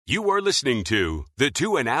You are listening to the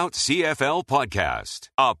 2 and Out CFL podcast,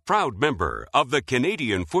 a proud member of the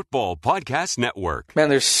Canadian Football Podcast Network. Man,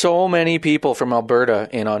 there's so many people from Alberta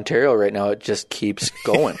in Ontario right now. It just keeps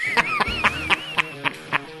going.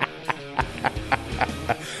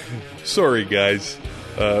 Sorry, guys.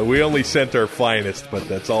 We only sent our finest, but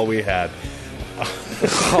that's all we had.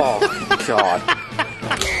 Oh, God.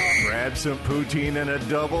 Grab some poutine and a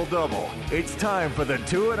double-double. It's time for the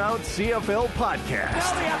 2 and Out CFL podcast.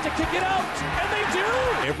 Now they have to kick it out, and they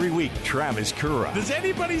do. Every week, Travis Kura. Does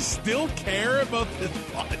anybody still care about this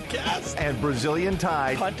podcast? And Brazilian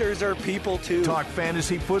Tide. Hunters are people, too. Talk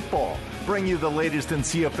fantasy football. Bring you the latest in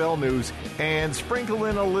CFL news and sprinkle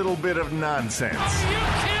in a little bit of nonsense. Are you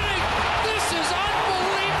kidding? This is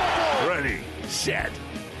unbelievable. Ready, set,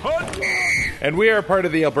 hunt. And we are part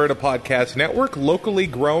of the Alberta Podcast Network, locally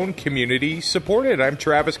grown, community supported. I'm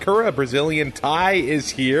Travis Kura. Brazilian Ty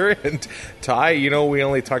is here. And Ty, you know, we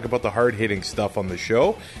only talk about the hard-hitting stuff on the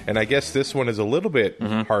show. And I guess this one is a little bit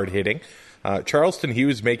hard-hitting. Charleston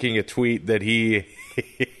Hughes making a tweet that he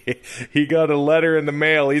got a letter in the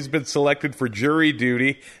mail. He's been selected for jury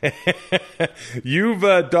duty. You've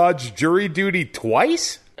dodged jury duty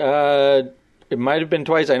twice? It might have been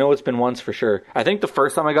twice. I know it's been once for sure. I think the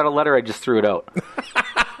first time I got a letter, I just threw it out.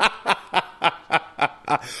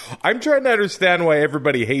 I'm trying to understand why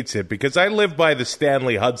everybody hates it, because I live by the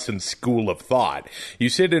Stanley Hudson school of thought. You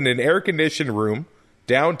sit in an air-conditioned room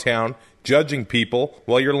downtown judging people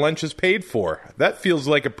while your lunch is paid for. That feels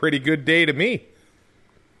like a pretty good day to me.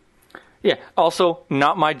 Yeah. Also,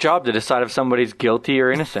 not my job to decide if somebody's guilty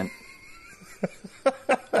or innocent.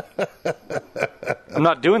 I'm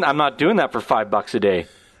not doing that for $5 a day.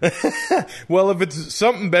 Well, if it's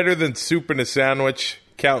something better than soup and a sandwich,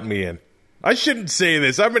 count me in. I shouldn't say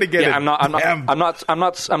this. I'm going to get I'm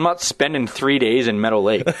not spending 3 days in Meadow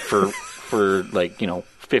Lake for like,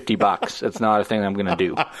 $50. It's not a thing I'm going to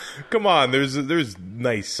do. Come on, there's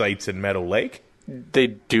nice sights in Meadow Lake. They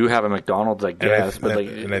do have a McDonald's, I guess,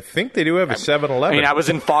 and I think they do have a 7-Eleven. I mean, I was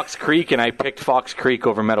in Fox Creek, and I picked Fox Creek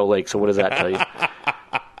over Meadow Lake, so what does that tell you?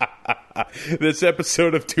 This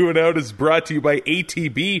episode of 2 and Out is brought to you by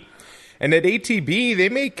ATB. And at ATB, they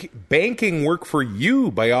make banking work for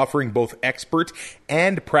you by offering both expert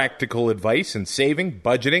and practical advice in saving,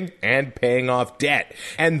 budgeting, and paying off debt.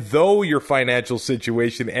 And though your financial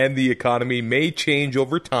situation and the economy may change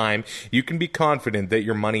over time, you can be confident that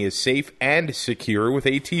your money is safe and secure with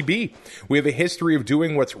ATB. We have a history of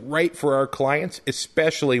doing what's right for our clients,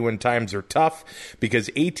 especially when times are tough, because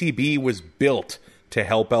ATB was built to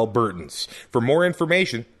help Albertans. For more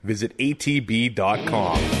information, visit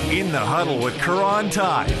atb.com. In the Huddle with Kura and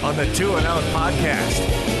Ty on the 2 and Out podcast.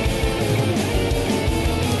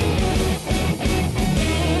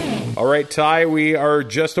 All right, Ty, we are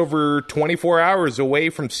just over 24 hours away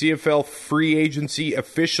from CFL free agency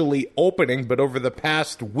officially opening, but over the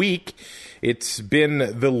past week, it's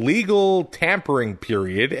been the legal tampering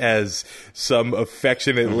period, as some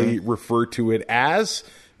affectionately refer to it as,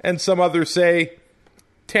 and some others say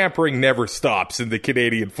tampering never stops in the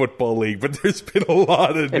Canadian Football League, but there's been a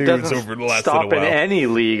lot of news over the last little while. Stop in any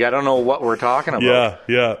league. I don't know what we're talking about.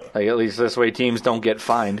 Yeah. Like, at least this way teams don't get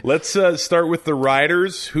fined. Let's start with the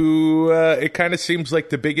Riders, who it kind of seems like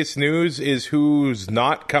the biggest news is who's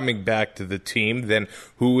not coming back to the team, then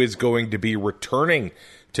who is going to be returning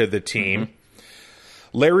to the team.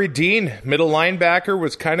 Larry Dean, middle linebacker,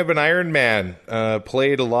 was kind of an Iron Man.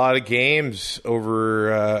 Played a lot of games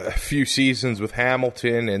over a few seasons with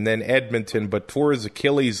Hamilton and then Edmonton, but tore his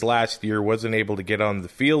Achilles last year, wasn't able to get on the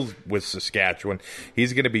field with Saskatchewan.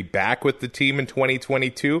 He's going to be back with the team in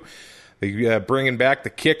 2022. They're bringing back the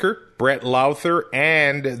kicker, Brett Lauther,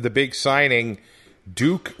 and the big signing,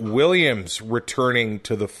 Duke Williams, returning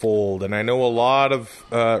to the fold. And I know a lot of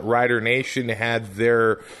Rider Nation had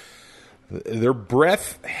their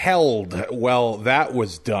breath held while that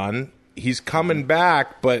was done. He's coming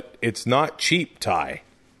back, but it's not cheap, Ty.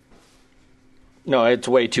 No, it's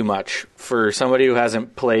way too much for somebody who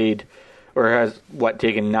hasn't played or has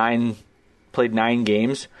played 9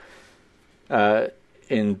 games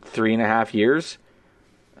in 3.5 years.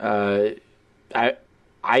 I'm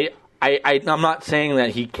not saying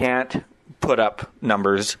that he can't put up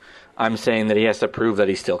numbers. I'm saying that he has to prove that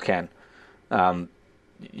he still can.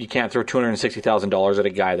 You can't throw $260,000 at a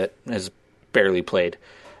guy that has barely played.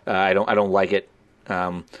 I don't like it.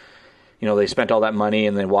 They spent all that money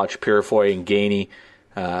and then watch Purifoy and Gainey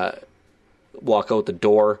walk out the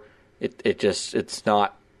door. It's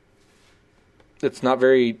not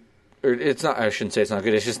very, or it's not. I shouldn't say it's not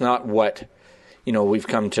good. It's just not what we've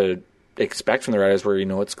come to expect from the Riders. Where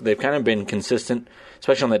they've kind of been consistent,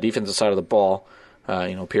 especially on the defensive side of the ball.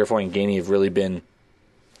 Purifoy and Gainey have really been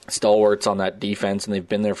stalwarts on that defense, and they've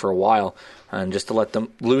been there for a while. And just to let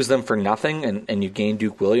them lose them for nothing, and you gain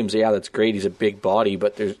Duke Williams, yeah, that's great. He's a big body,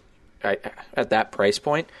 but at that price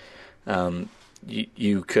point,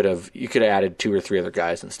 you could have added 2 or 3 other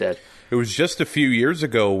guys instead. It was just a few years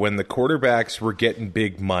ago when the quarterbacks were getting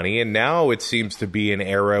big money, and now it seems to be an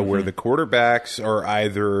era where the quarterbacks are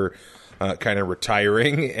either kind of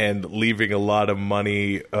retiring and leaving a lot of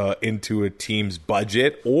money into a team's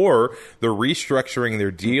budget, or they're restructuring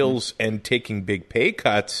their deals and taking big pay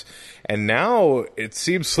cuts. And now it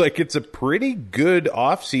seems like it's a pretty good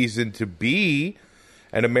offseason to be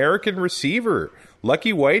an American receiver.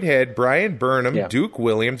 Lucky Whitehead, Brian Burnham, Duke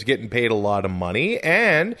Williams getting paid a lot of money,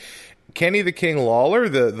 and Kenny the King Lawler,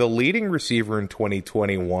 the leading receiver in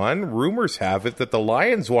 2021. Rumors have it that the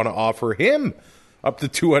Lions want to offer him up to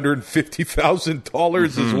 $250,000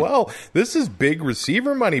 as well. This is big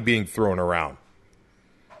receiver money being thrown around.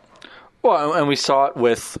 Well, and we saw it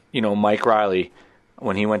with Mike Riley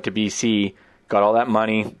when he went to BC, got all that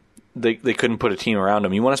money. They couldn't put a team around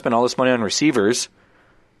him. You want to spend all this money on receivers,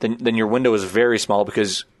 then your window is very small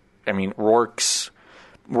because,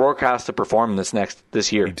 Rourke has to perform this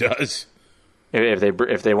year. He does.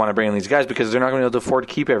 If they want to bring in these guys, because they're not going to be able to afford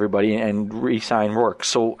to keep everybody and re-sign Rourke.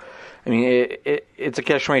 So, it's a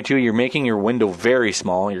catch-22. You're making your window very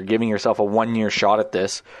small. You're giving yourself a 1-year shot at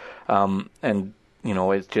this,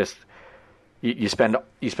 it's just you spend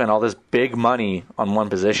all this big money on one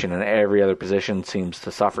position, and every other position seems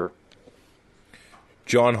to suffer.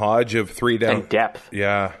 John Hodge of 3 Down. And depth.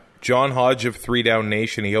 Yeah. John Hodge of 3 Down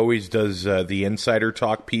Nation. He always does the Insider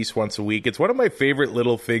Talk piece once a week. It's one of my favorite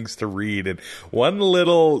little things to read. And one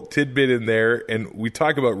little tidbit in there, and we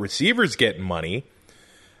talk about receivers getting money.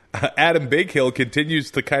 Adam Bighill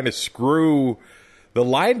continues to kind of screw the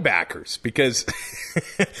linebackers because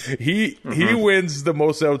he wins the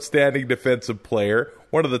most outstanding defensive player,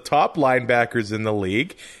 one of the top linebackers in the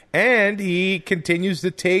league, and he continues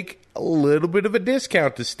to take a little bit of a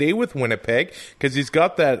discount to stay with Winnipeg because he's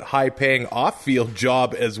got that high-paying off-field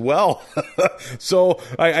job as well. So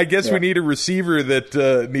I guess we need a receiver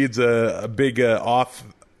that needs a big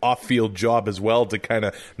off-field job as well to kind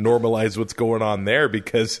of normalize what's going on there,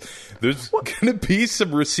 because there's going to be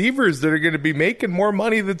some receivers that are going to be making more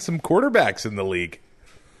money than some quarterbacks in the league.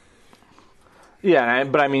 Yeah,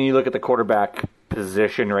 but you look at the quarterback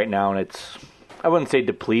position right now, and it's, I wouldn't say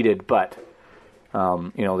depleted, but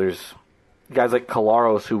there's guys like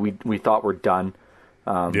Kolaros who we thought were done.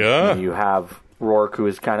 You have Rourke, who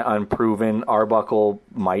is kind of unproven. Arbuckle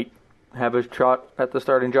might have a shot at the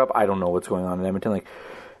starting job. I don't know what's going on in Edmonton.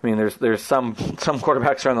 There's some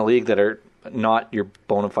quarterbacks around the league that are not your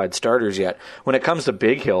bona fide starters yet. When it comes to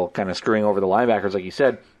Bighill kind of screwing over the linebackers, like you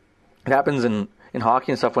said, it happens in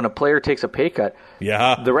hockey and stuff. When a player takes a pay cut,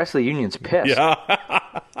 the rest of the union's pissed. Yeah.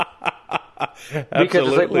 Because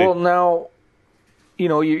it's like, well, now,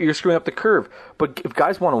 you're screwing up the curve. But if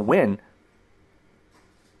guys want to win,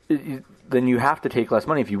 then you have to take less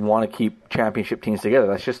money if you want to keep championship teams together.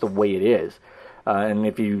 That's just the way it is. And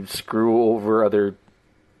if you screw over other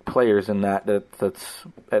players, and that's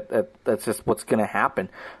just what's going to happen.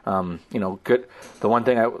 Good. The one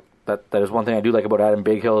thing that is one thing I do like about Adam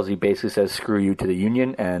Bighill is he basically says "screw you" to the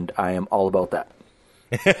union, and I am all about that.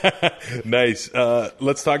 Nice.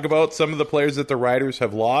 Let's talk about some of the players that the Riders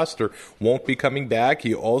have lost or won't be coming back.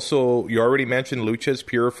 You already mentioned Luchas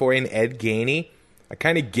Purifoy and Ed Gainey. I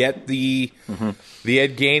kind of get the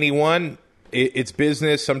Ed Gainey one. It's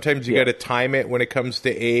business. Sometimes you got to time it when it comes to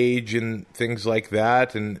age and things like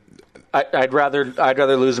that. And I'd rather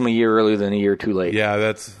lose him a year early than a year too late.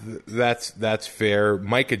 Yeah, that's fair.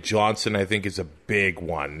 Micah Johnson, I think, is a big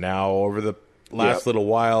one. Now, over the last little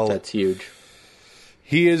while, that's huge.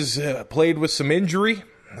 He has played with some injury,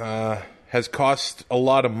 has cost a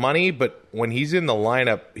lot of money, but when he's in the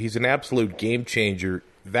lineup, he's an absolute game changer.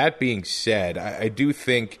 That being said, I do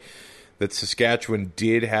think that Saskatchewan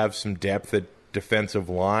did have some depth at defensive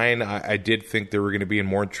line. I did think they were going to be in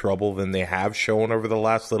more trouble than they have shown over the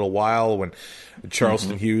last little while when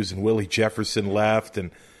Charleston Hughes and Willie Jefferson left,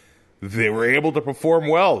 and they were able to perform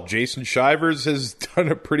well. Jason Shivers has done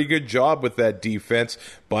a pretty good job with that defense,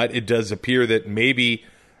 but it does appear that maybe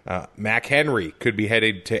Mac Henry could be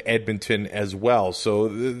headed to Edmonton as well. So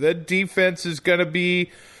the defense is going to be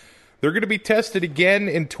tested again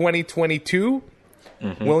in 2022.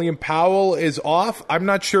 William Powell is off. I'm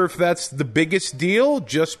not sure if that's the biggest deal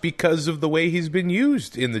just because of the way he's been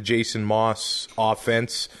used in the Jason Moss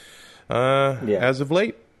offense as of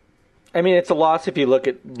late. It's a loss if you look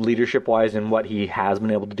at leadership-wise and what he has been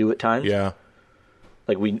able to do at times. Yeah.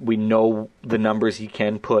 Like, we know the numbers he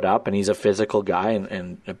can put up, and he's a physical guy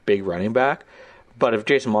and a big running back. But if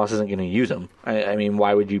Jason Moss isn't going to use him, I mean,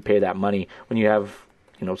 why would you pay that money when you have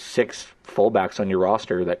 6 fullbacks on your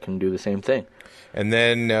roster that can do the same thing? And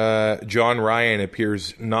then John Ryan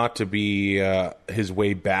appears not to be his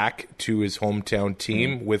way back to his hometown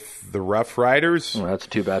team with the Rough Riders. Well, that's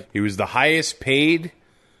too bad. He was the highest paid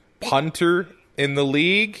punter in the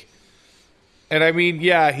league. And I mean,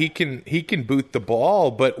 yeah, he can boot the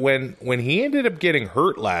ball, but when he ended up getting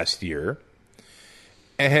hurt last year,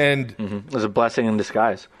 and it was a blessing in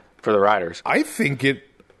disguise for the Riders. I think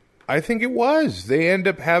it was. They end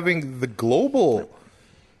up having the global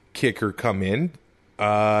kicker come in,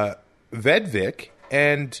 Vedvik,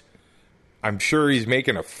 and I'm sure he's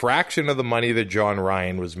making a fraction of the money that John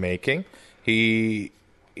Ryan was making. He's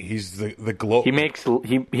the global.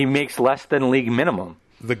 He makes less than league minimum.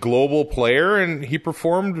 The global player, and he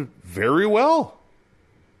performed very well.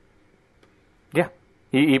 Yeah,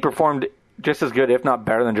 he performed just as good, if not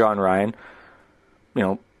better, than John Ryan.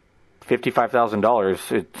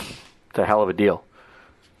 $55,000. It's a hell of a deal.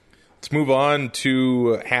 Let's move on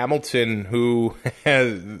to Hamilton, who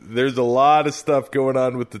there's a lot of stuff going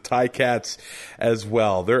on with the Ticats as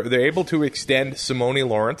well. They're able to extend Simone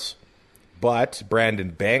Lawrence, but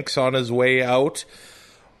Brandon Banks on his way out.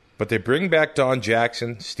 But they bring back Don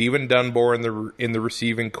Jackson, Stephen Dunbar in the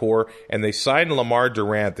receiving core, and they sign Lamar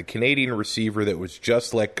Durant, the Canadian receiver that was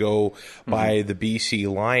just let go by the BC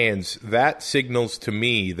Lions. That signals to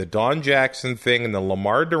me, the Don Jackson thing and the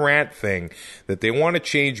Lamar Durant thing, that they want to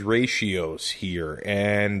change ratios here.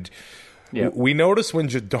 And we noticed when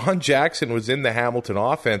Don Jackson was in the Hamilton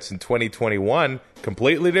offense in 2021,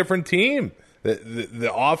 completely different team.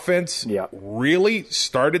 The offense really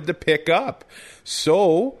started to pick up.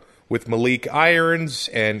 So, with Malik Irons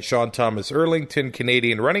and Sean Thomas Erlington,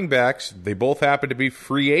 Canadian running backs, they both happen to be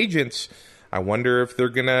free agents. I wonder if they're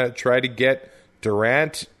going to try to get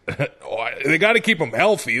Durant. They got to keep him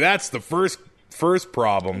healthy. That's the first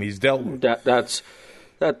problem he's dealt with. That's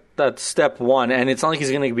step one. And it's not like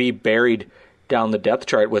he's going to be buried down the depth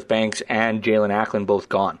chart with Banks and Jalen Acklin both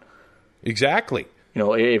gone. Exactly.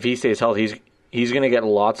 If he stays healthy, he's going to get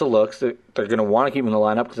lots of looks. They're going to want to keep him in the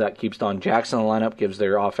lineup because that keeps Don Jackson in the lineup, gives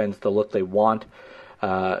their offense the look they want.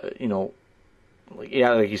 Like you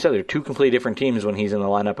said, they're two completely different teams when he's in the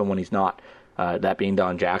lineup and when he's not, that being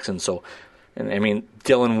Don Jackson. So, and I mean,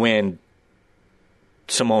 Dylan Wynn,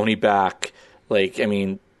 Simone back.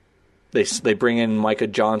 They bring in Micah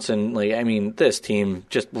Johnson. This team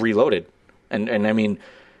just reloaded. And I mean,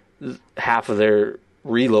 half of their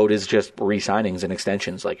reload is just re-signings and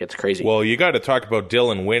extensions. It's crazy. Well, you got to talk about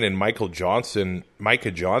Dylan Wynn and Micah Johnson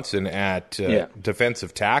at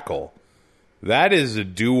defensive tackle. That is a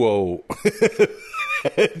duo.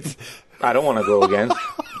 I don't want to go against.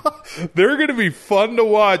 They're going to be fun to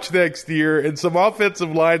watch next year, and some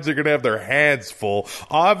offensive lines are going to have their hands full.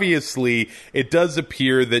 Obviously, it does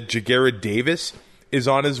appear that Jagera Davis is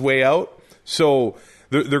on his way out, so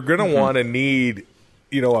they're going to want to need.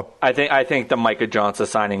 I think the Micah Johnson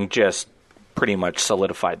signing just pretty much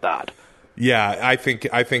solidified that. Yeah, I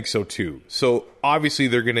think so too. So obviously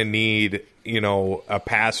they're going to need a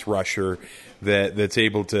pass rusher that's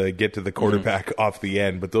able to get to the quarterback off the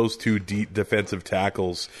end. But those two deep defensive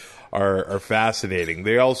tackles are fascinating.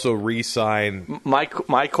 They also re-sign. My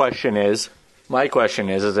question is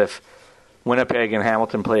if Winnipeg and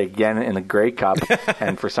Hamilton play again in the Grey Cup,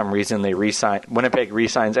 and for some reason Winnipeg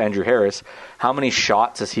re-signs Andrew Harris, how many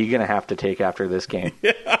shots is he going to have to take after this game?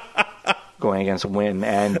 Going against Wynn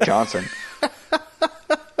and Johnson.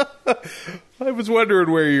 I was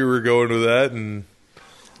wondering where you were going with that, and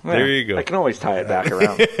there you go. I can always tie it back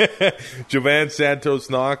around. Jovan Santos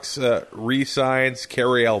Knox re-signs.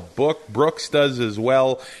 Cariel Brooks does as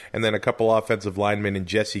well, and then a couple offensive linemen in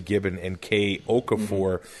Jesse Gibbon and Kay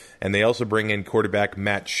Okafor. And they also bring in quarterback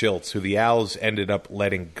Matt Schiltz, who the Owls ended up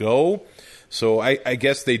letting go. So I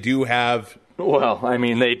guess they do have... Well, I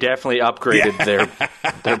mean, they definitely upgraded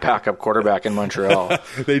their backup quarterback in Montreal.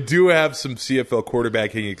 They do have some CFL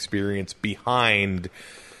quarterbacking experience behind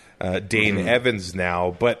Dane Evans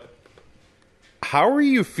now. But how are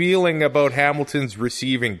you feeling about Hamilton's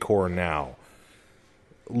receiving core now?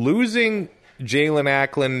 Losing Jalen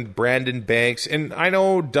Acklin, Brandon Banks, and I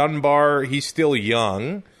know Dunbar, he's still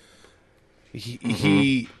young.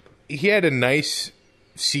 He had a nice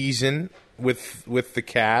season with the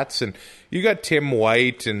Cats, and you got Tim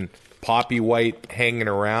White and Poppy White hanging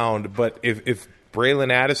around. But if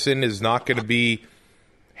Braylon Addison is not going to be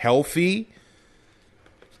healthy,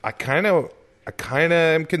 I kind of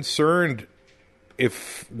am concerned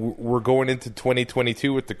if we're going into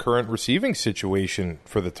 2022 with the current receiving situation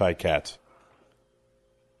for the Ticats?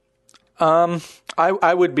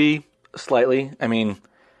 I would be slightly. I mean,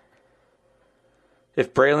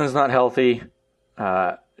 if Braylon's not healthy,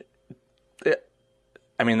 that's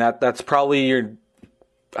probably your.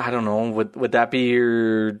 I don't know. Would that be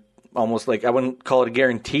your almost like, I wouldn't call it a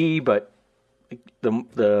guarantee, but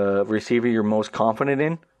the receiver you're most confident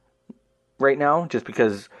in right now, just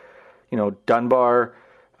because, Dunbar,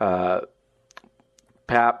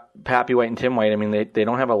 Pappy White and Tim White, I mean, they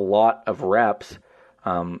don't have a lot of reps,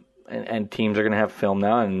 and teams are going to have film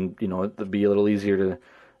now, and, it'll be a little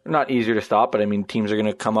not easier to stop, but I mean, teams are going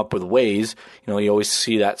to come up with ways. You always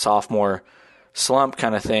see that sophomore slump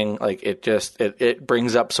kind of thing. Like, it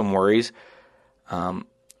brings up some worries.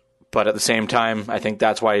 But at the same time, I think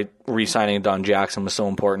that's why re-signing Don Jackson was so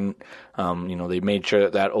important. They made sure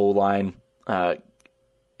that O-line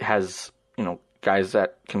has, guys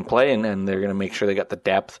that can play, and they're going to make sure they got the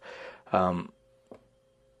depth. And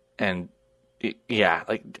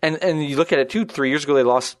you look at it too, 3 years ago they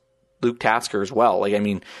lost Luke Tasker as well. Like, I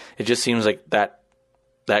mean, it just seems like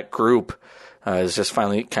that group is just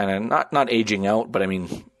finally kind of not aging out, but I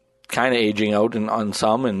mean, kind of aging out on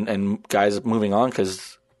some, and guys moving on,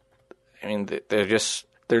 because I mean,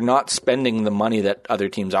 they're not spending the money that other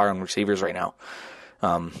teams are on receivers right now.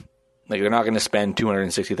 They're not going to spend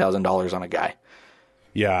 $260,000 on a guy.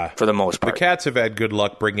 Yeah, for the most part. The Cats have had good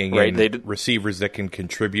luck bringing in receivers that can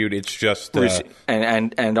contribute. It's just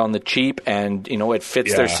and on the cheap, and it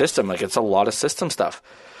fits their system. Like, it's a lot of system stuff.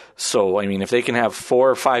 So I mean, if they can have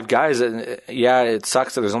 4 or 5 guys, it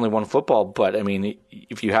sucks that there's only one football. But I mean,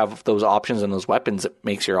 if you have those options and those weapons, it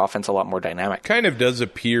makes your offense a lot more dynamic. Kind of does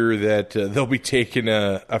appear that they'll be taking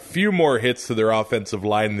a few more hits to their offensive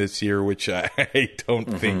line this year, which I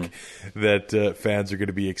don't think that fans are going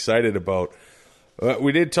to be excited about.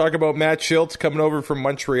 We did talk about Matt Schultz coming over from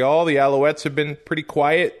Montreal. The Alouettes have been pretty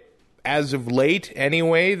quiet as of late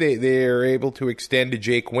anyway. They are able to extend to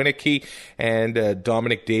Jake Wieneke, and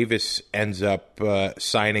Dominic Davis ends up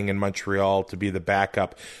signing in Montreal to be the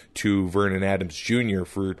backup to Vernon Adams Jr.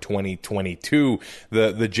 for 2022.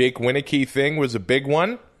 The Jake Wieneke thing was a big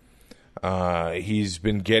one. He's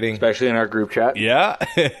been getting... Especially in our group chat. Yeah,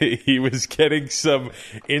 he was getting some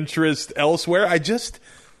interest elsewhere.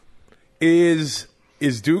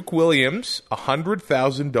 Is Duke Williams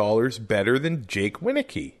 $100,000 better than Jake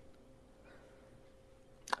Wieneke?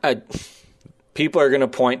 People are going to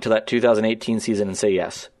point to that 2018 season and say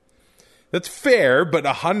yes. That's fair, but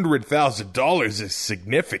 $100,000 is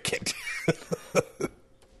significant.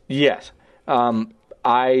 Yes.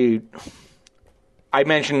 I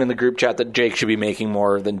mentioned in the group chat that Jake should be making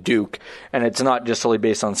more than Duke, and it's not just solely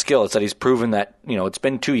based on skill. It's that he's proven that, it's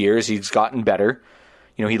been 2 years, he's gotten better.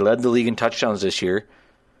 He led the league in touchdowns this year.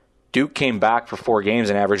 Duke came back for 4 games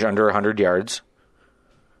and averaged under 100 yards.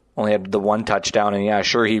 Only had the 1 touchdown, and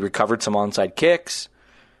sure, he recovered some onside kicks,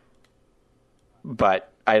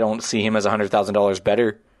 but I don't see him as $100,000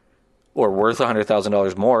 better or worth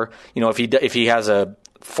 $100,000 more. If he has a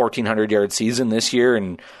 1,400-yard season this year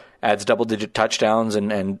and adds double-digit touchdowns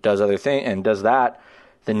and does other thing and does that,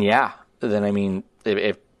 then I mean,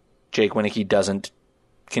 if Jake Wieneke doesn't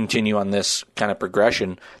continue on this kind of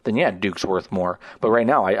progression, then Duke's worth more. But right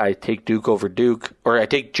now, I take Duke over Duke, or I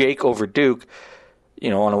take Jake over Duke,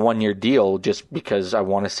 on a 1-year deal, just because I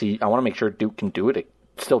want to make sure Duke can do it,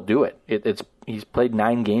 still do it. He's played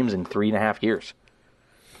 9 games in 3.5 years.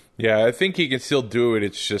 Yeah, I think he can still do it.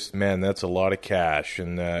 It's just, man, that's a lot of cash.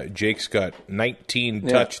 And Jake's got 19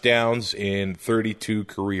 touchdowns in 32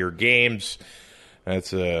 career games.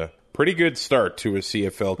 That's a pretty good start to a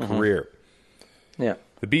CFL career. Yeah.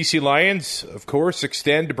 The BC Lions, of course,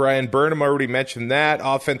 extend to Brian Burnham. I already mentioned that.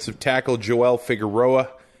 Offensive tackle Joel Figueroa.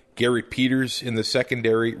 Gary Peters in the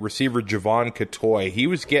secondary. Receiver Javon Catoy. He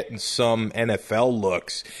was getting some NFL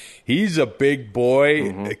looks. He's a big boy,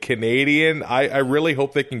 a Canadian. I really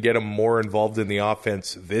hope they can get him more involved in the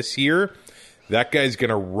offense this year. That guy's going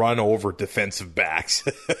to run over defensive backs.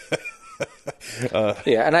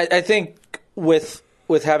 And I think with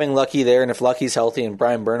having Lucky there, and if Lucky's healthy and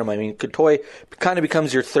Brian Burnham, I mean, Catoy kind of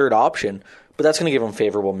becomes your third option, but that's going to give him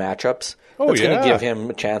favorable matchups. That's going to give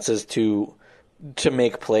him chances to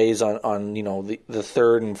make plays on the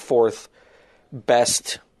third and fourth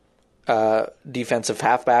best defensive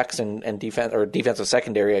halfbacks and defensive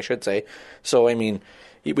secondary, I should say. So, I mean,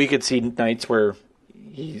 we could see nights where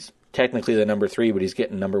he's technically the number 3, but he's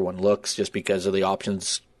getting number 1 looks just because of the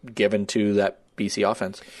options given to that BC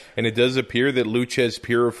offense. And it does appear that Luchez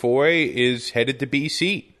Purifoy is headed to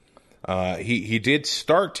BC. He did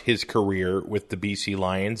start his career with the BC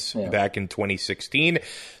Lions back in 2016,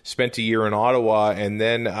 spent a year in Ottawa, and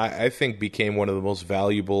then I think became one of the most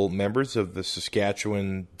valuable members of the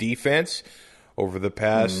Saskatchewan defense over the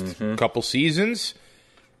past couple seasons.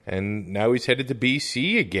 And now he's headed to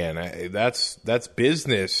BC again. That's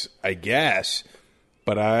business, I guess.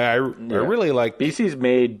 But I really like... BC's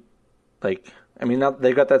made, now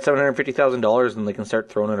they've got that $750,000 and they can start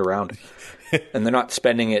throwing it around. And they're not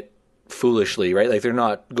spending it foolishly, right? Like, they're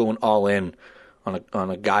not going all in on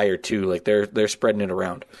a guy or two. Like, they're spreading it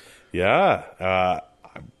around. Yeah.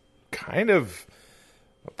 I'm kind of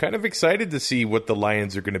excited to see what the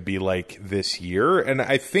Lions are going to be like this year. And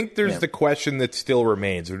I think there's the question that still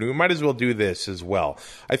remains. And we might as well do this as well.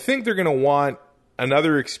 I think they're going to want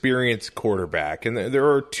another experienced quarterback. And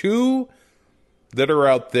there are two that are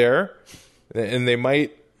out there. And they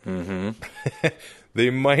might they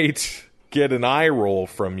might get an eye roll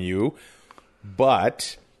from you.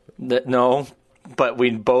 But... No, but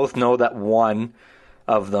we both know that one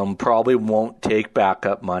of them probably won't take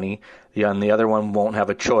backup money. And the other one won't have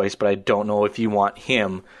a choice, but I don't know if you want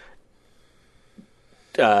him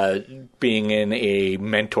being in a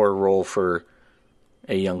mentor role for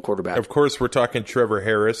a young quarterback. Of course, we're talking Trevor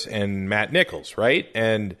Harris and Matt Nichols, right?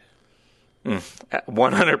 And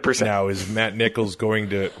 100%. Now, is Matt Nichols going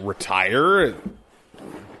to retire?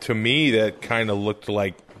 To me, that kind of looked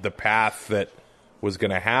like the path that was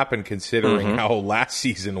going to happen, considering how last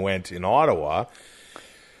season went in Ottawa.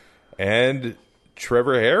 And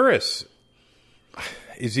Trevor Harris,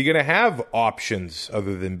 is he going to have options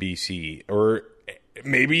other than BC? Or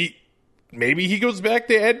maybe he goes back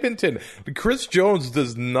to Edmonton. Chris Jones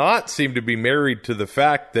does not seem to be married to the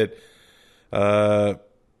fact that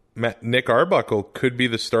Nick Arbuckle could be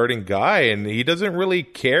the starting guy, and he doesn't really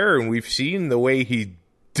care, and we've seen the way he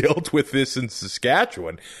dealt with this in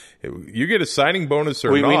Saskatchewan. You get a signing bonus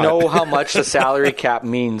or not. We know how much the salary cap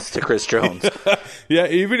means to Chris Jones. Yeah,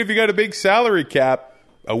 even if you got a big salary cap,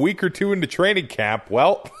 a week or two into training camp,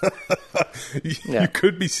 well, you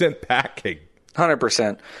could be sent packing.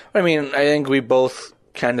 100%. I mean, I think we both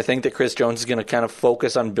kind of think that Chris Jones is going to kind of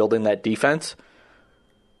focus on building that defense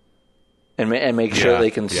and make sure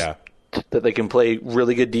that they can play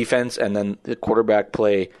really good defense, and then the quarterback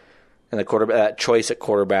play and that choice at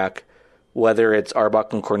quarterback, whether it's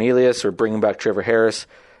Arbuckle and Cornelius or bringing back Trevor Harris.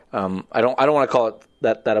 I don't want to call it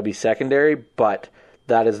that'll be secondary, but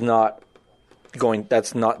that's not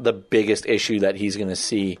the biggest issue that he's going to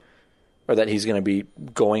see or that he's going to be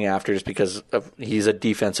going after, just because he's a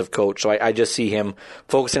defensive coach. So I just see him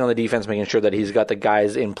focusing on the defense, making sure that he's got the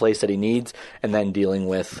guys in place that he needs, and then dealing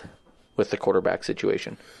with the quarterback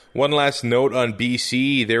situation. One last note on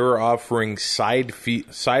BC. They were offering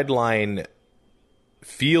sideline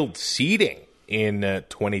field seating in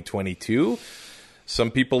 2022.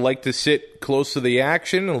 Some people like to sit close to the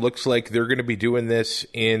action. It looks like they're going to be doing this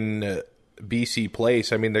in BC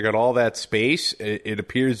Place. I mean, they got all that space. It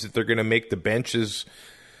appears that they're going to make the benches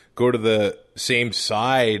go to the same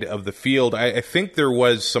side of the field. I think there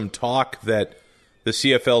was some talk that the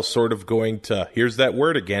CFL sort of going to, here's that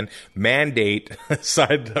word again, mandate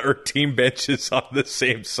side or team benches on the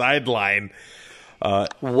same sideline.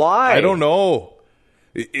 Why? I don't know.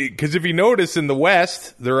 Because if you notice, in the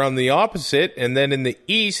West, they're on the opposite, and then in the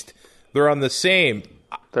East, they're on the same.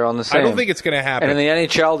 They're on the same. I don't think it's going to happen. And in the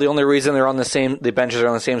NHL, the only reason the benches are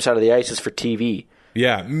on the same side of the ice is for TV.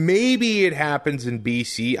 Yeah, maybe it happens in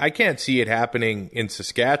BC. I can't see it happening in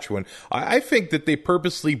Saskatchewan. I think that they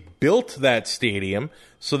purposely built that stadium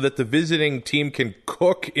so that the visiting team can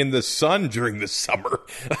cook in the sun during the summer.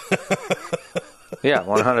 Yeah,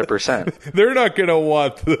 100%. They're not going to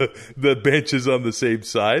want the benches on the same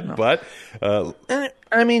side, no. But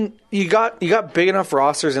I mean, you got big enough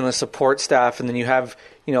rosters in the support staff, and then you have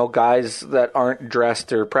guys that aren't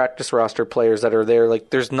dressed or practice roster players that are there.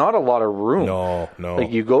 Like, there's not a lot of room. No.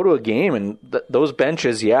 Like, you go to a game, and those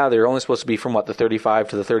benches, they're only supposed to be from the 35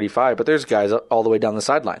 to the 35, but there's guys all the way down the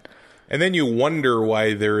sideline. And then you wonder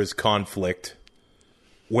why there is conflict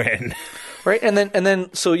when. Right, and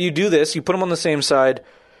then so you do this, you put them on the same side.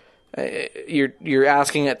 You're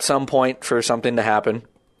asking at some point for something to happen,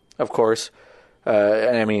 of course.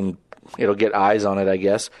 And I mean, it'll get eyes on it, I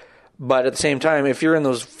guess. But at the same time, if you're in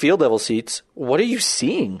those field level seats, what are you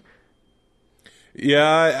seeing?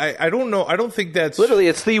 Yeah, I don't know. I don't think that's... Literally,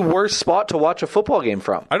 it's the worst spot to watch a football game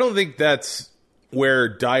from. I don't think that's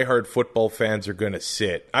where diehard football fans are going to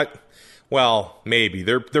sit. Well, maybe.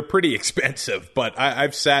 They're pretty expensive, but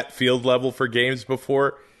I've sat field level for games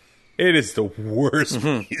before. It is the worst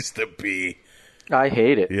place to be. I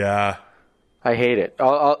hate it. Yeah. I hate it.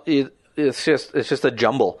 It's just a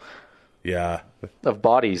jumble. Yeah. of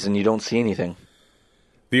bodies, and you don't see anything.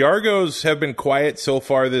 The Argos have been quiet so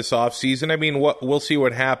far this offseason. I mean, we'll see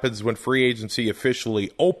what happens when free agency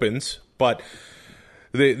officially opens, but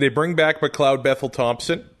they bring back McLeod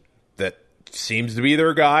Bethel-Thompson. That seems to be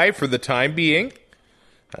their guy for the time being.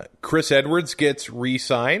 Chris Edwards gets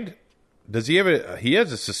re-signed. Does he have he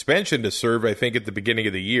has a suspension to serve, I think, at the beginning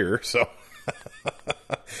of the year, so...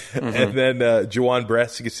 And then Juwan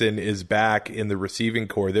Breskinson is back in the receiving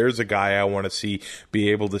core. There's a guy I want to see be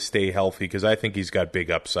able to stay healthy because I think he's got big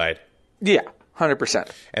upside. Yeah, 100%.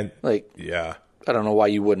 And yeah, I don't know why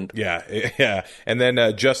you wouldn't. Yeah. And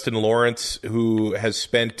then Justin Lawrence, who has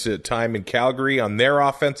spent time in Calgary on their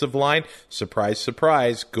offensive line, surprise,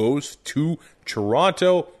 surprise, goes to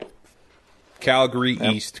Toronto. Calgary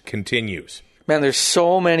East continues. Man, there's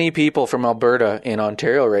so many people from Alberta in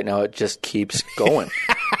Ontario right now. It just keeps going.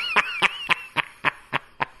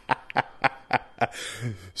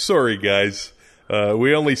 Sorry, guys.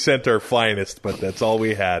 We only sent our finest, but that's all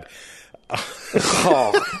we had.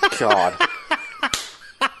 Oh, God.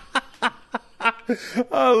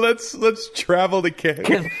 Let's travel to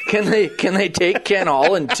Canada. Can they take Ken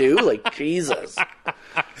Holland too? Like, Jesus.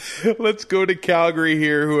 Let's go to Calgary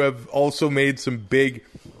here, who have also made some big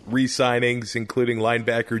re-signings, including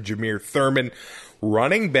linebacker Jameer Thurman,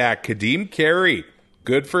 running back Kadeem Carey.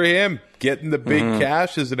 Good for him, getting the big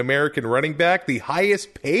cash as an American running back, the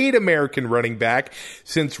highest paid American running back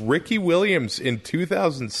since Ricky Williams in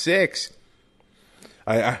 2006.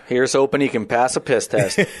 Here's hoping he can pass a piss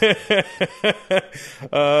test.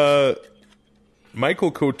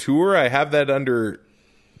 Michael Couture, I have that under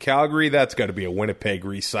Calgary. That's got to be a Winnipeg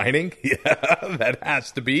re-signing. Yeah, that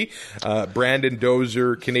has to be. Brandon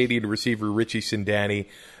Dozer, Canadian receiver Richie Sindani,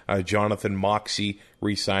 Jonathan Moxey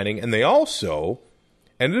re-signing. And they also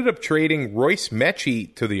ended up trading Royce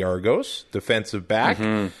Mechie to the Argos, defensive back,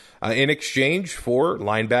 in exchange for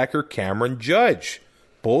linebacker Cameron Judge.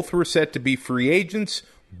 Both were set to be free agents.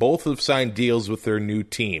 Both have signed deals with their new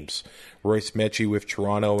teams. Royce Mechie with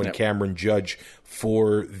Toronto and Cameron Judge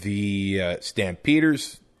for the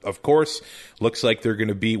Stampeders. Of course, looks like they're going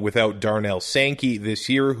to be without Darnell Sankey this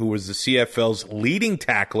year, who was the CFL's leading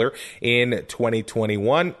tackler in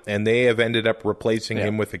 2021, and they have ended up replacing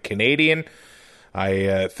him with a Canadian.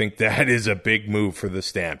 I think that is a big move for the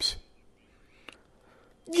Stamps.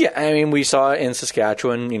 Yeah, I mean, we saw in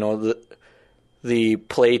Saskatchewan, the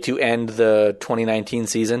play to end the 2019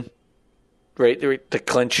 season, right? To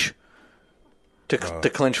clinch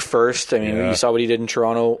first. I mean, you saw what he did in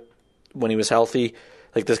Toronto when he was healthy.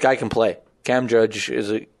 Like, this guy can play. Cam Judge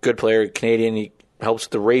is a good player, Canadian. He helps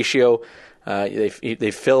with the ratio.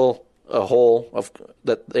 They fill a hole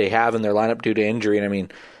that they have in their lineup due to injury. And I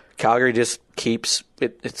mean, Calgary just keeps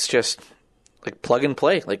it. It's just like plug and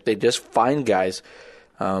play. Like, they just find guys.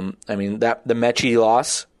 I mean, that the Mechie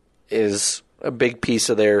loss is a big piece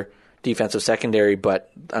of their defensive secondary,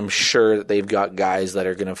 but I'm sure that they've got guys that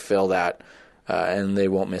are going to fill that, and they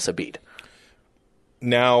won't miss a beat.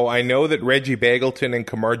 Now, I know that Reggie Bagleton and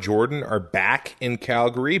Kamar Jordan are back in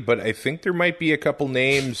Calgary, but I think there might be a couple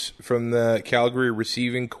names from the Calgary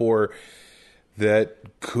receiving corps that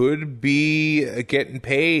could be getting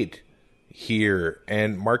paid here,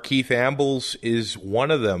 and Markeith Ambles is one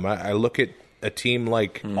of them. I look at a team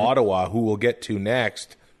like Ottawa, who we'll get to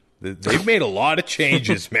next. They've made a lot of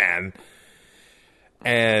changes, man.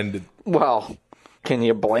 And well, can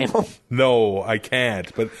you blame them? No, I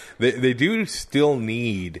can't. But they do still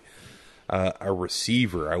need a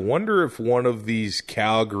receiver. I wonder if one of these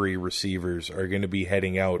Calgary receivers are going to be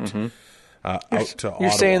heading out to Ottawa.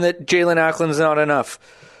 You're saying that Jalen Ackland's not enough.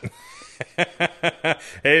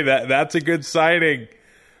 Hey, that's a good signing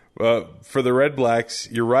for the Red Blacks.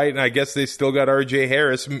 You're right, and I guess they still got R.J.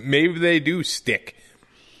 Harris. Maybe they do stick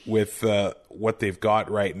with what they've got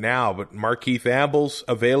right now. But Markeith Ambles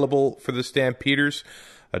available for the Stampeders.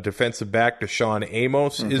 A defensive back, Deshaun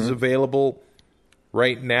Amos, is available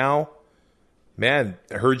right now. Man,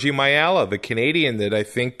 Herji Mayala, the Canadian that I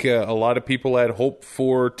think a lot of people had hoped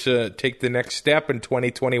for to take the next step in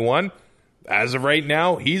 2021. As of right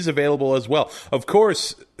now, he's available as well. Of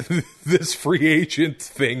course, this free agent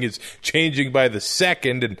thing is changing by the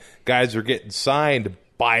second, and guys are getting signed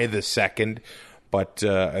by the second. But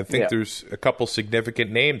I think there's a couple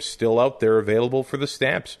significant names still out there available for the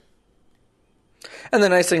Stamps. And the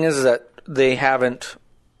nice thing is that they haven't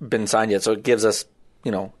been signed yet, so it gives us,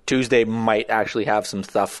 Tuesday might actually have some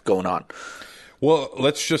stuff going on. Well,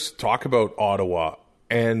 let's just talk about Ottawa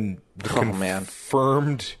and the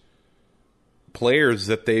confirmed players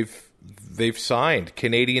that they've signed.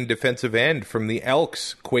 Canadian defensive end from the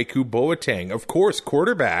Elks, Kwaku Boateng. Of course,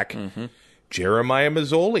 quarterback Jeremiah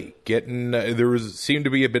Masoli getting seemed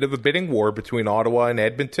to be a bit of a bidding war between Ottawa and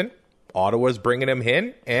Edmonton. Ottawa's bringing him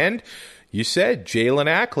in, and you said Jalen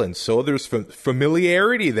Acklin. So there's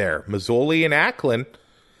familiarity there. Masoli and Acklin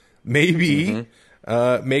maybe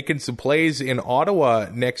making some plays in Ottawa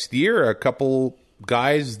next year. A couple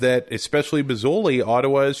guys that, especially Masoli,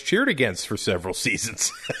 Ottawa has cheered against for several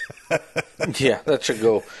seasons. Yeah, that should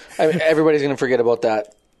go. I mean, everybody's going to forget about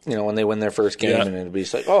that, when they win their first game, and it'll be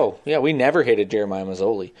like, oh, yeah, we never hated Jeremiah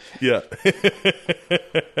Masoli. Yeah.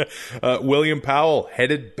 William Powell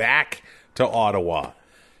headed back to Ottawa.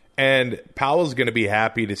 And Powell's going to be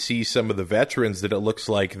happy to see some of the veterans that it looks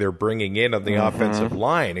like they're bringing in on the offensive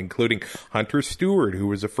line, including Hunter Stewart, who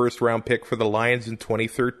was a first-round pick for the Lions in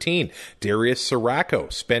 2013. Darius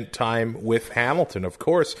Siracco spent time with Hamilton, of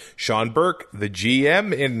course. Sean Burke, the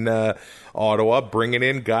GM in Ottawa, bringing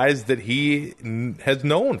in guys that he has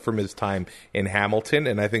known from his time in Hamilton.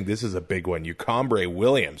 And I think this is a big one. Ucombre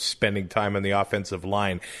Williams spending time on the offensive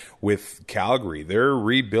line with Calgary. They're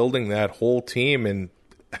rebuilding that whole team, and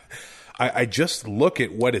I just look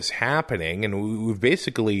at what is happening, and we've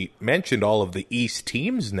basically mentioned all of the East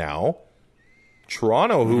teams now.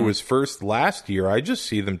 Toronto, who was first last year, I just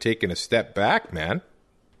see them taking a step back, man.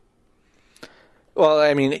 Well,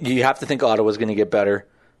 I mean, you have to think Ottawa's going to get better.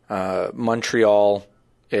 Montreal,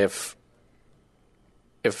 if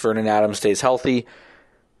Vernon Adams stays healthy,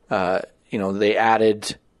 they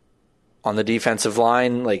added on the defensive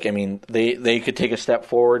line. They could take a step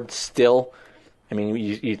forward still. I mean,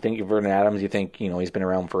 you think of Vernon Adams, you think, he's been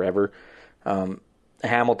around forever.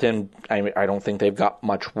 Hamilton, I don't think they've got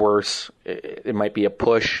much worse. It might be a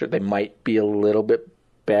push. They might be a little bit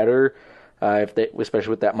better, especially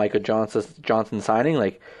with that Micah Johnson signing.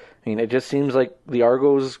 It just seems like the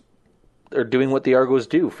Argos are doing what the Argos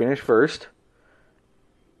do: finish first,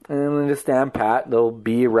 and then just stand pat. They'll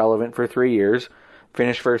be irrelevant for 3 years.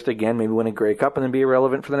 Finish first again, maybe win a Grey Cup, and then be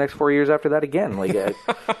irrelevant for the next 4 years after that again.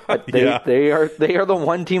 They are the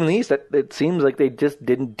one team in the East that it seems like they just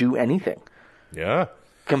didn't do anything. Yeah,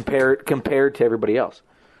 compared to everybody else,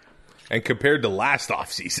 and compared to last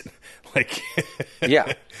offseason,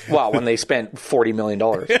 yeah. Well, when they spent $40 million.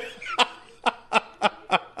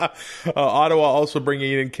 Ottawa also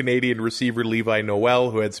bringing in Canadian receiver Levi Noel,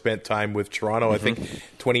 who had spent time with Toronto. I think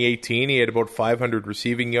 2018 he had about 500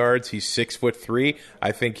 receiving yards. He's 6'3".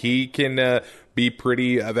 I think he can be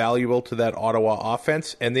pretty valuable to that Ottawa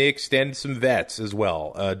offense. And they extend some vets as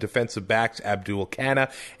well. Defensive backs Abdul Kana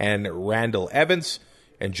and Randall Evans.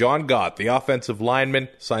 And John Gott, the offensive lineman,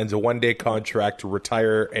 signs a one-day contract to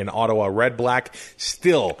retire in Ottawa Red Black.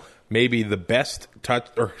 Still, maybe the best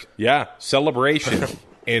celebration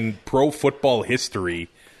in pro football history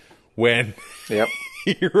when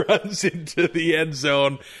he runs into the end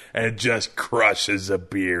zone and just crushes a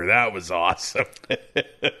beer. That was awesome.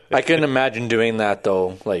 I couldn't imagine doing that,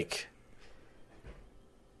 though.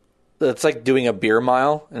 It's like doing a beer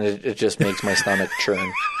mile, and it just makes my stomach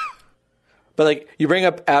churn. But, you bring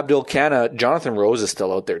up Abdul Kana, Jonathan Rose is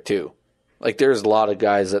still out there, too. There's a lot of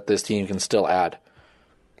guys that this team can still add.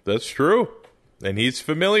 That's true. And he's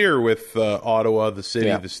familiar with Ottawa, the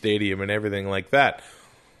city, the stadium, and everything like that.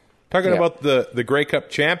 Talking about the Grey Cup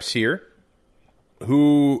champs here,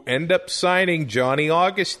 who end up signing Johnny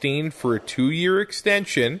Augustine for a 2-year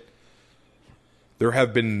extension. There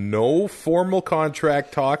have been no formal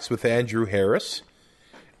contract talks with Andrew Harris.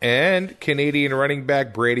 And Canadian running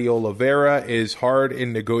back Brady Oliveira is hard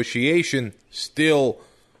in negotiation still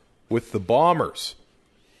with the Bombers.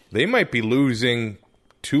 They might be losing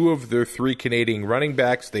 2 of their 3 Canadian running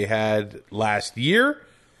backs they had last year.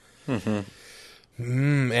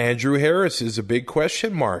 Andrew Harris is a big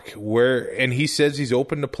question mark. And he says he's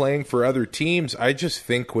open to playing for other teams. I just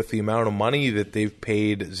think with the amount of money that they've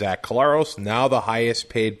paid Zach Collaros, now the highest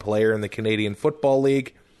paid player in the Canadian Football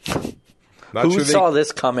League. Who saw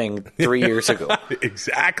this coming 3 years ago?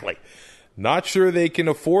 Exactly. Not sure they can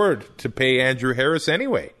afford to pay Andrew Harris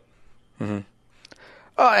anyway.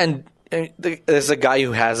 And this is a guy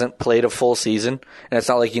who hasn't played a full season, and it's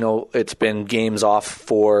not like it's been games off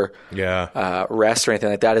for rest or anything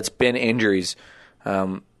like that. It's been injuries.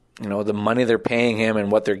 The money they're paying him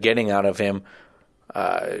and what they're getting out of him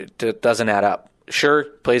doesn't add up. Sure,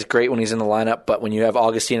 plays great when he's in the lineup, but when you have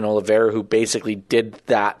Augustine and Oliveira who basically did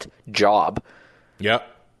that job,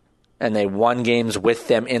 and they won games with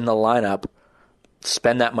them in the lineup,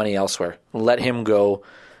 spend that money elsewhere. Let him go.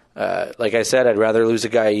 Like I said, I'd rather lose a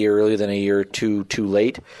guy a year early than a year too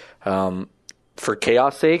late. For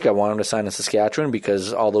chaos sake, I want him to sign in Saskatchewan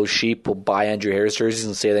because all those sheep will buy Andrew Harris jerseys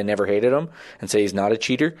and say they never hated him and say he's not a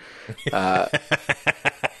cheater.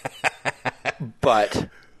 But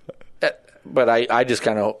but I just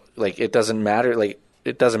kind of like it doesn't matter. Like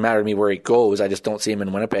it doesn't matter to me where he goes. I just don't see him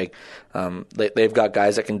in Winnipeg. They've got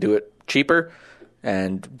guys that can do it cheaper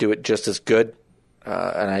and do it just as good.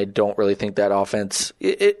 And I don't really think that offense.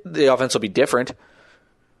 The offense will be different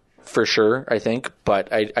for sure. I think,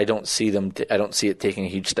 but I don't see them. I don't see it taking a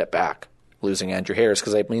huge step back, losing Andrew Harris,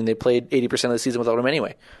 because I mean they played 80% of the season without him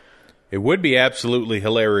anyway. It would be absolutely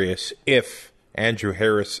hilarious if Andrew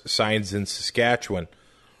Harris signs in Saskatchewan.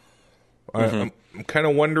 I'm kind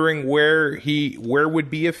of wondering where would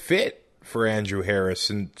be a fit for Andrew Harris,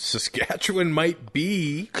 and Saskatchewan might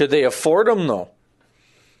be. Could they afford him though?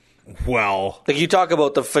 Well, like you talk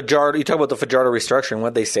about the Fajardo restructuring.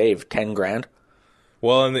 What'd they save? $10,000.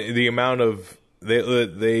 Well, and the amount of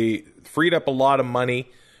they freed up a lot of money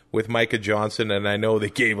with Micah Johnson, and I know they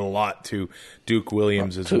gave a lot to Duke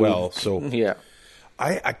Williams as well. So yeah,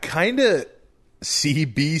 I kind of see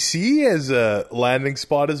BC as a landing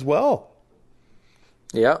spot as well.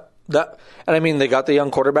 Yeah, and I mean they got the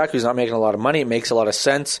young quarterback who's not making a lot of money. It makes a lot of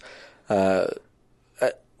sense. It's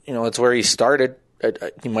where he started.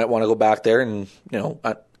 You might want to go back there and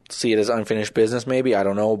see it as unfinished business. Maybe, I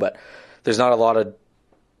don't know, but there's not a lot of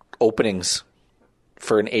openings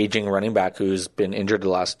for an aging running back who's been injured the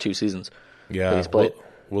last 2 seasons. Yeah, he's played.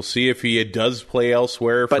 We'll see if he does play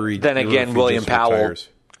elsewhere. But then again, William Powell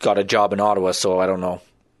got a job in Ottawa, so I don't know.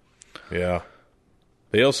 Yeah.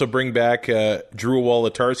 They also bring back Drew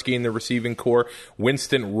Wolotarski in the receiving core,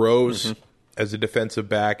 Winston Rose as a defensive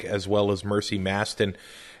back, as well as Mercy Maston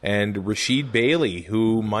and Rashid Bailey,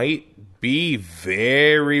 who might be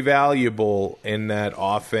very valuable in that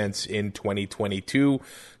offense in 2022,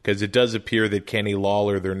 because it does appear that Kenny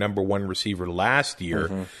Lawler, their number one receiver last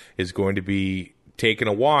year, is going to be taking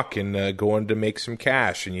a walk and going to make some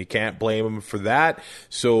cash, and you can't blame him for that.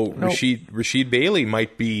 So Rashid Bailey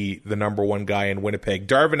might be the number one guy in Winnipeg.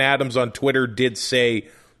 Darvin Adams on Twitter did say,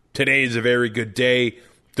 "Today is a very good day."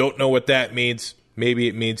 Don't know what that means. Maybe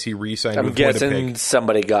it means he re-signed with Winnipeg. I'm guessing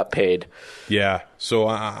somebody got paid. Yeah, so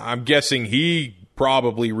I'm guessing he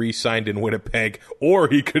probably re-signed in Winnipeg, or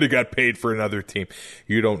he could have got paid for another team.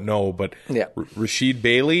 You don't know, but yeah. Rashid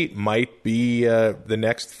Bailey might be the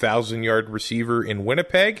next 1,000-yard receiver in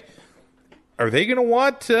Winnipeg. Are they going to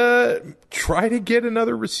want to try to get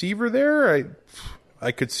another receiver there?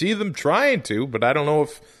 I could see them trying to, but I don't know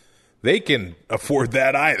if they can afford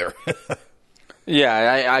that either.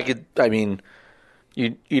 Yeah, I could. I mean,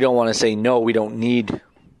 you don't want to say no. We don't need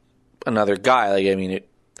another guy. Like, I mean,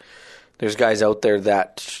 there's guys out there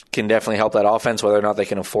that can definitely help that offense, whether or not they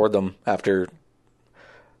can afford them. After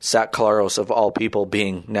Zach Collaros, of all people,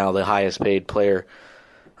 being now the highest paid player,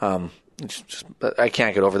 I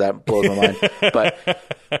can't get over that. It blows my mind. But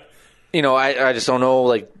I just don't know.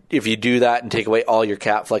 Like, if you do that and take away all your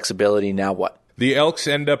cap flexibility, now what? The Elks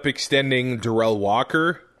end up extending Darrell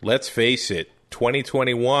Walker. Let's face it,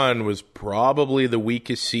 2021 was probably the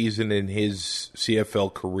weakest season in his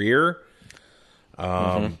CFL career.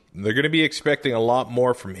 They're going to be expecting a lot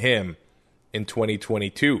more from him in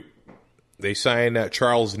 2022. They signed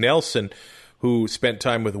Charles Nelson, who spent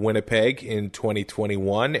time with Winnipeg in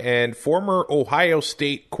 2021, and former Ohio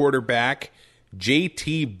State quarterback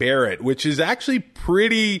J.T. Barrett, which is actually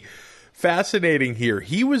pretty fascinating here.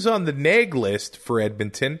 He was on the NAG list for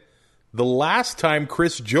Edmonton the last time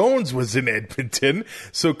Chris Jones was in Edmonton.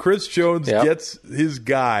 So Chris Jones gets his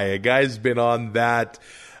guy. A guy's been on that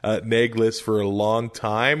NAG list for a long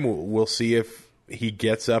time. We'll see if he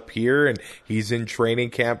gets up here, and he's in training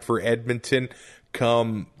camp for Edmonton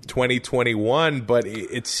come 2021, but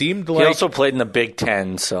it seemed like... He also played in the Big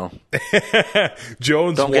Ten, so...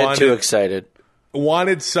 Jones Don't get too excited.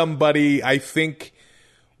 Wanted somebody, I think,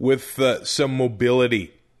 with some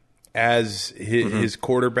mobility as his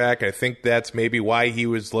quarterback. I think that's maybe why he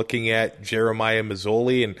was looking at Jeremiah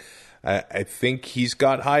Mazzoli, and I think he's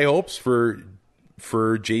got high hopes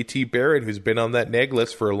for J.T. Barrett, who's been on that NAG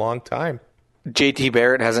list for a long time. J.T.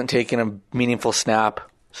 Barrett hasn't taken a meaningful snap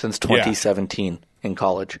since 2017 in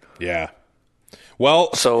college. Yeah.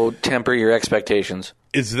 Well, so temper your expectations.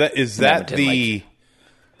 Is that the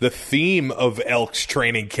theme of Elks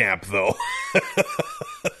training camp, though?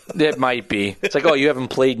 It might be. It's like, oh, you haven't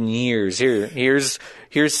played in years. Here's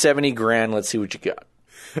 $70,000. Let's see what you got.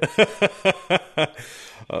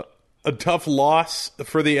 A tough loss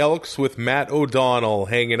for the Elks with Matt O'Donnell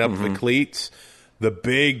hanging up the cleats. The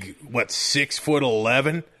big,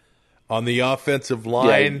 6'11" on the offensive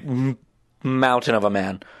line. Yeah, mountain of a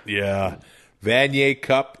man. Yeah. Vanier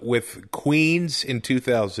Cup with Queens in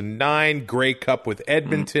 2009. Grey Cup with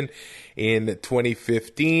Edmonton in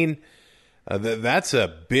 2015. That's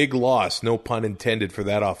a big loss, no pun intended, for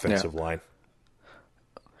that offensive line.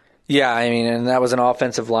 Yeah, I mean, and that was an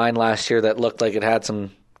offensive line last year that looked like it had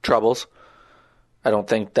some troubles. I don't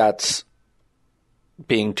think that's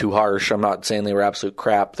being too harsh. I'm not saying they were absolute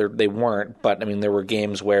crap. They weren't, but I mean, there were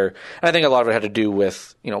games where, and I think a lot of it had to do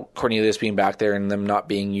with, Cornelius being back there and them not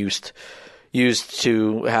being used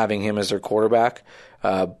to having him as their quarterback.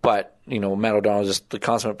 But, Matt O'Donnell is just the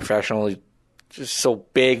consummate professional. He's just so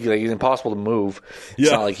big, like he's impossible to move. It's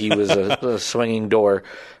not like he was a swinging door.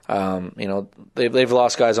 They've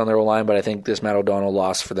lost guys on their O-line, but I think this Matt O'Donnell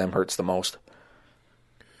loss for them hurts the most.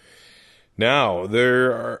 Now,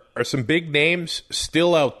 there are some big names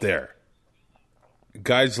still out there.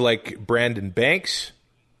 Guys like Brandon Banks,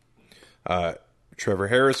 Trevor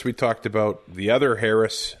Harris, we talked about, the other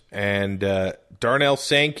Harris, and Darnell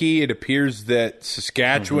Sankey. It appears that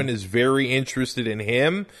Saskatchewan is very interested in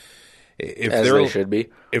him. As they should be.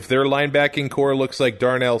 If their linebacking core looks like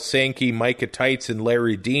Darnell Sankey, Micah Teitz, and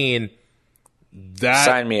Larry Dean,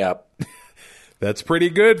 sign me up. That's pretty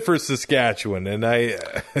good for Saskatchewan. And I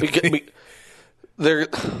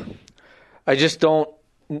just don't,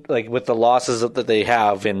 like, with the losses that they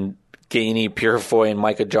have in Gainey, Purefoy, and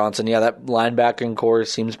Micah Johnson, that linebacking core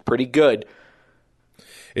seems pretty good.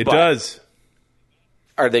 It does.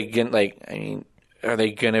 Are they going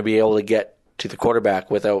to be able to get to the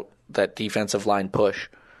quarterback without that defensive line push?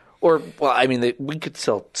 Or, we could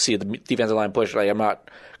still see the defensive line push. Like, I'm not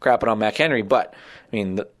crapping on Mac Henry, but he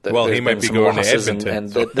might be going to Edmonton.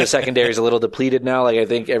 And the secondary is a little depleted now. Like, I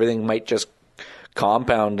think everything might just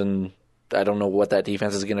compound, and I don't know what that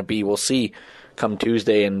defense is going to be. We'll see come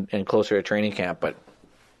Tuesday and closer to training camp. But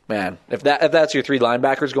man, if that's your three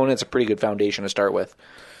linebackers going in, it's a pretty good foundation to start with.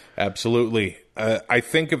 Absolutely. I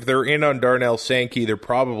think if they're in on Darnell Sankey, they're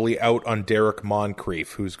probably out on Derek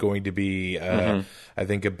Moncrief, who's going to be, I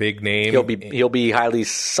think, a big name. He'll be highly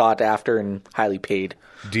sought after and highly paid.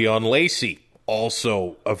 Dion Lacey,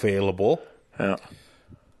 also available. Yeah.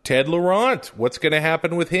 Ted Laurent, what's going to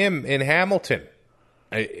happen with him in Hamilton?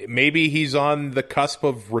 Maybe he's on the cusp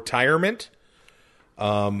of retirement.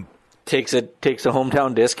 Takes a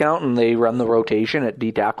hometown discount and they run the rotation at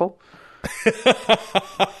D tackle.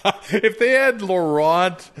 If they had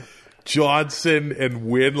Laurent, Johnson, and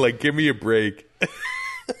Wynn, give me a break.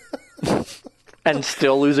 And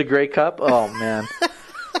still lose a Grey Cup? Oh, man.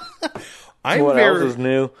 What else is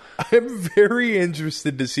new? I'm very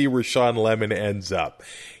interested to see where Sean Lemon ends up.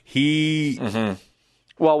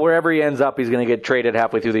 Well, wherever he ends up, he's going to get traded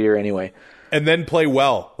halfway through the year anyway. And then play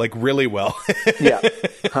well, really well. Yeah,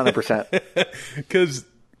 100%. Because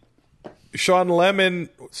Sean Lemon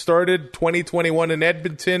started 2021 in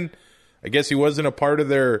Edmonton. I guess he wasn't a part of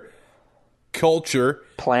their culture.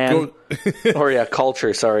 Culture. Well,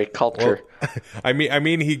 I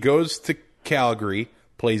mean, he goes to Calgary,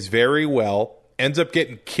 plays very well, ends up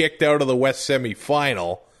getting kicked out of the West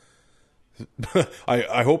semifinal.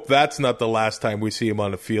 I hope that's not the last time we see him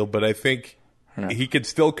on the field, but I think he could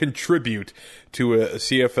still contribute to a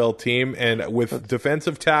CFL team. And with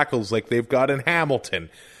defensive tackles like they've got in Hamilton,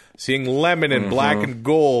 seeing Lemon in black and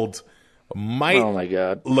gold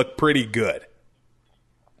might look pretty good.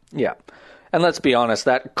 Yeah. And let's be honest,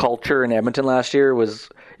 that culture in Edmonton last year was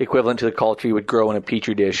equivalent to the culture you would grow in a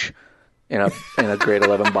Petri dish in a grade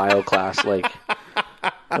 11 bio class. Like,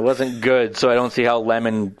 it wasn't good, so I don't see how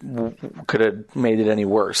Lemon could have made it any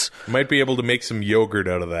worse. Might be able to make some yogurt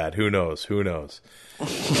out of that. Who knows?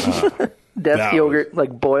 Death yogurt,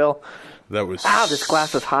 Boyle. That was... this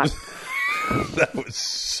glass is hot. That was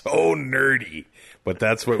so nerdy, but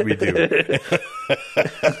that's what we do.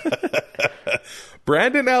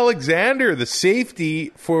 Brandon Alexander, the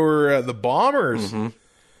safety for the Bombers,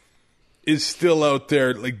 is still out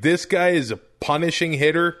there. This guy is a punishing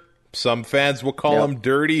hitter. Some fans will call him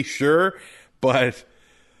dirty, sure, but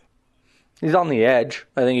he's on the edge.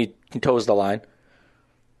 I think he toes the line,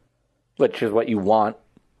 which is what you want.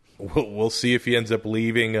 We'll see if he ends up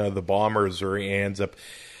leaving the Bombers or he ends up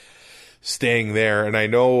staying there. And I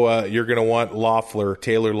know you're going to want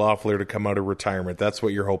Taylor Loeffler, to come out of retirement. That's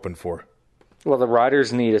what you're hoping for. Well, the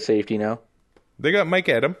Riders need a safety now. They got Mike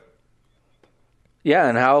Edem. Yeah,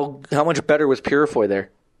 and how much better was Purefoy there?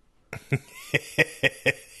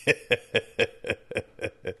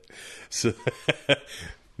 So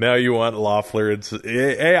now you want Loeffler.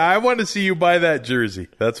 Hey, I want to see you buy that jersey.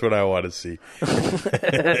 That's what I want to see.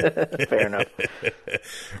 Fair enough.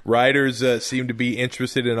 Riders seem to be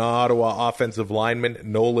interested in Ottawa offensive lineman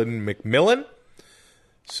Nolan McMillan.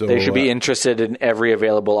 So they should be interested in every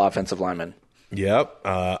available offensive lineman. Yep.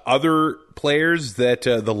 Other players that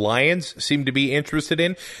the Lions seem to be interested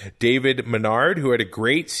in, David Menard, who had a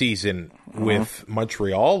great season with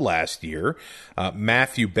Montreal last year,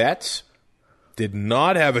 Matthew Betts, did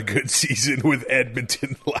not have a good season with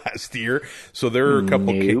Edmonton last year. So there are a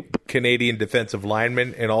couple Canadian defensive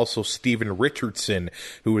linemen, and also Steven Richardson,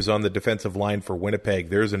 who was on the defensive line for Winnipeg.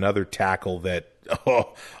 There's another tackle that,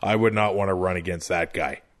 I would not want to run against that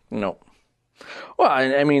guy. No. Well,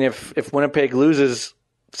 I mean, if Winnipeg loses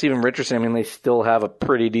Steven Richardson, I mean, they still have a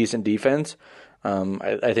pretty decent defense.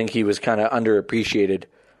 I think he was kind of underappreciated.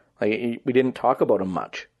 Like, we didn't talk about him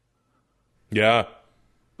much. Yeah.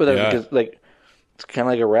 But because, it's kind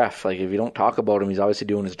of like a ref. Like, if you don't talk about him, he's obviously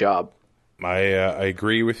doing his job. I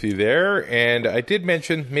agree with you there. And I did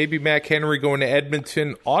mention maybe Mac Henry going to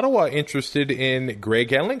Edmonton. Ottawa interested in Greg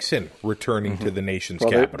Ellingson returning to the nation's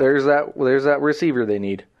capital. There's that receiver they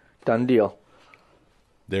need. Done deal.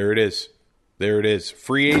 There it is.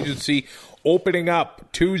 Free agency opening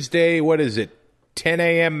up Tuesday. What is it? 10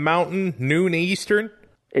 a.m. Mountain, noon Eastern?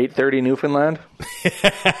 8:30 Newfoundland.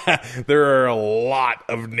 There are a lot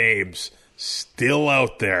of names still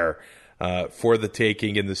out there for the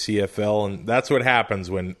taking in the CFL, and that's what happens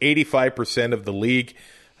when 85% of the league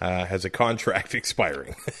has a contract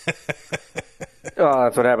expiring.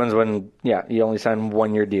 That's what happens when, you only sign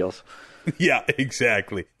 1-year deals. Yeah,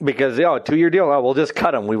 exactly. Because, 2-year deal, we'll just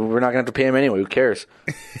cut him. We're not going to have to pay him anyway. Who cares?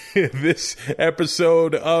 This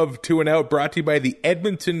episode of Two and Out brought to you by the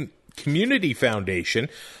Edmonton Community Foundation.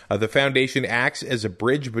 The foundation acts as a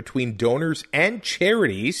bridge between donors and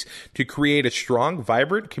charities to create a strong,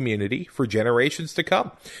 vibrant community for generations to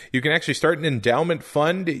come. You can actually start an endowment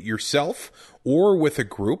fund yourself or with a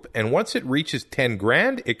group, and once it reaches 10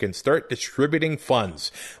 grand, it can start distributing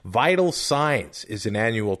funds. Vital Signs is an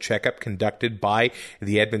annual checkup conducted by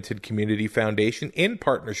the Edmonton Community Foundation in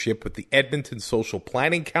partnership with the Edmonton Social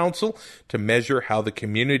Planning Council to measure how the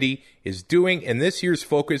community is doing, and this year's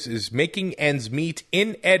focus is making ends meet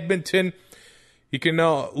in Edmonton. You can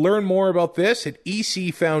learn more about this at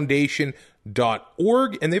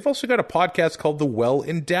ecfoundation.org, and they've also got a podcast called the Well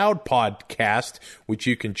Endowed Podcast, which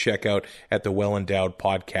you can check out at the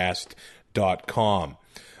wellendowedpodcast.com.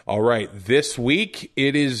 All right, this week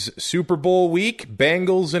it is Super Bowl week,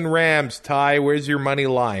 Bengals and Rams. Ty, where's your money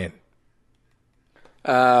lying?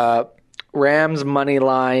 Rams money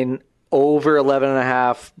line over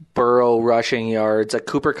 11.5 Burrow rushing yards, a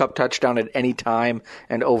Cooper Kupp touchdown at any time,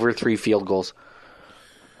 and over 3 field goals.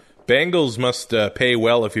 Bengals must pay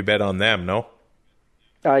well if you bet on them, no?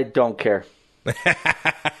 I don't care.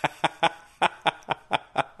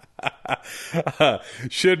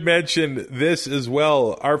 Should mention this as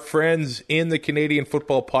well. Our friends in the Canadian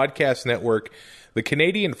Football Podcast Network, the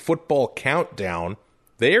Canadian Football Countdown,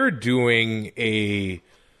 they are doing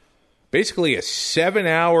basically a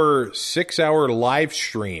 7-hour, 6-hour live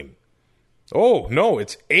stream. Oh, no,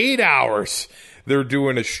 it's 8 hours. They're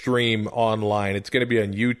doing a stream online. It's going to be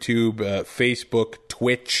on YouTube, Facebook,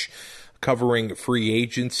 Twitch, covering free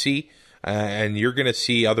agency. And you're going to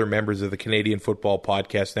see other members of the Canadian Football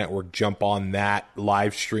Podcast Network jump on that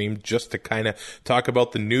live stream just to kind of talk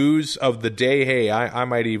about the news of the day. Hey, I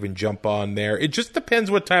might even jump on there. It just depends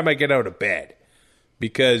what time I get out of bed.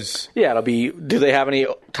 Because it'll be. Do they have any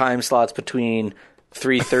time slots between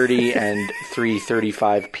 3:30 and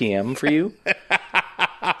 3:35 p.m. for you?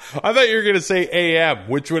 I thought you were going to say a.m.,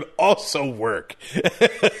 which would also work.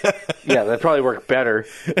 Yeah, that'd probably work better.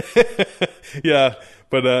 Yeah,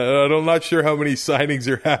 but I'm not sure how many signings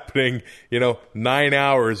are happening, 9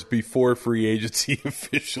 hours before free agency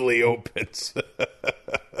officially opens.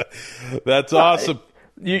 That's awesome.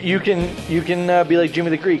 You can be like Jimmy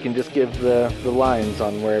the Greek and just give the lines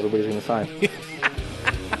on where everybody's going to sign.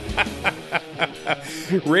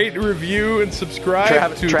 Rate, review, and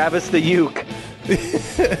subscribe to Travis the Uke. to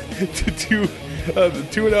the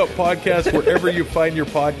Two and Out podcast wherever you find your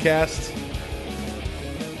podcasts.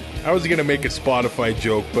 I was going to make a Spotify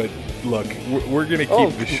joke, but look, we're going to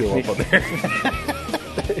keep the show up on there.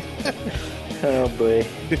 Oh boy.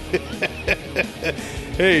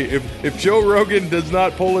 Hey, if Joe Rogan does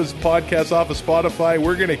not pull his podcast off of Spotify,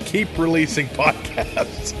 we're going to keep releasing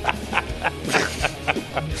podcasts.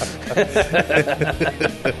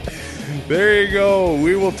 There you go.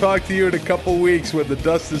 We will talk to you in a couple weeks when the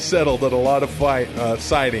dust is settled on a lot of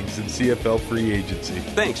signings in CFL free agency.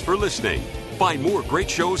 Thanks for listening. Find more great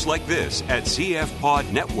shows like this at CF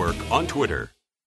Pod Network on Twitter.